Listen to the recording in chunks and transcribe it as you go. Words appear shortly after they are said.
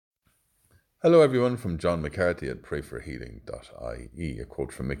Hello everyone from John McCarthy at prayforhealing.ie, a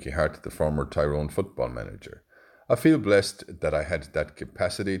quote from Mickey Hart, the former Tyrone football manager. I feel blessed that I had that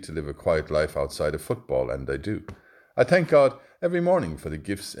capacity to live a quiet life outside of football, and I do. I thank God every morning for the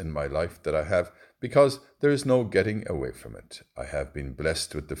gifts in my life that I have, because there is no getting away from it. I have been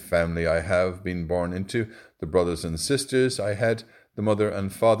blessed with the family I have been born into, the brothers and sisters I had, the mother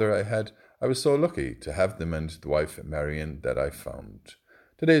and father I had. I was so lucky to have them and the wife Marion that I found.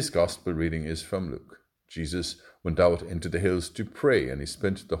 Today's gospel reading is from Luke. Jesus went out into the hills to pray, and he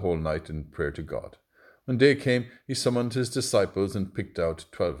spent the whole night in prayer to God. When day came, he summoned his disciples and picked out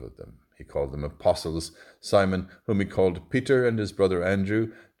 12 of them. He called them apostles: Simon, whom he called Peter, and his brother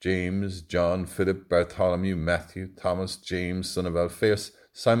Andrew, James, John, Philip, Bartholomew, Matthew, Thomas, James, son of Alphaeus,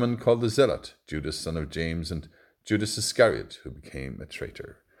 Simon called the Zealot, Judas, son of James, and Judas Iscariot, who became a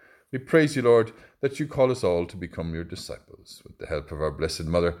traitor. We praise you, Lord, that you call us all to become your disciples. With the help of our Blessed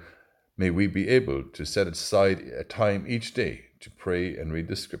Mother, may we be able to set aside a time each day to pray and read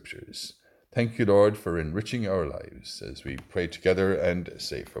the Scriptures. Thank you, Lord, for enriching our lives as we pray together and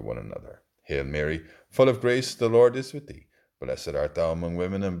say for one another. Hail Mary, full of grace, the Lord is with thee. Blessed art thou among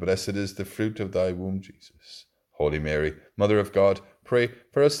women, and blessed is the fruit of thy womb, Jesus. Holy Mary, Mother of God, pray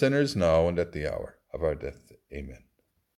for us sinners now and at the hour of our death. Amen.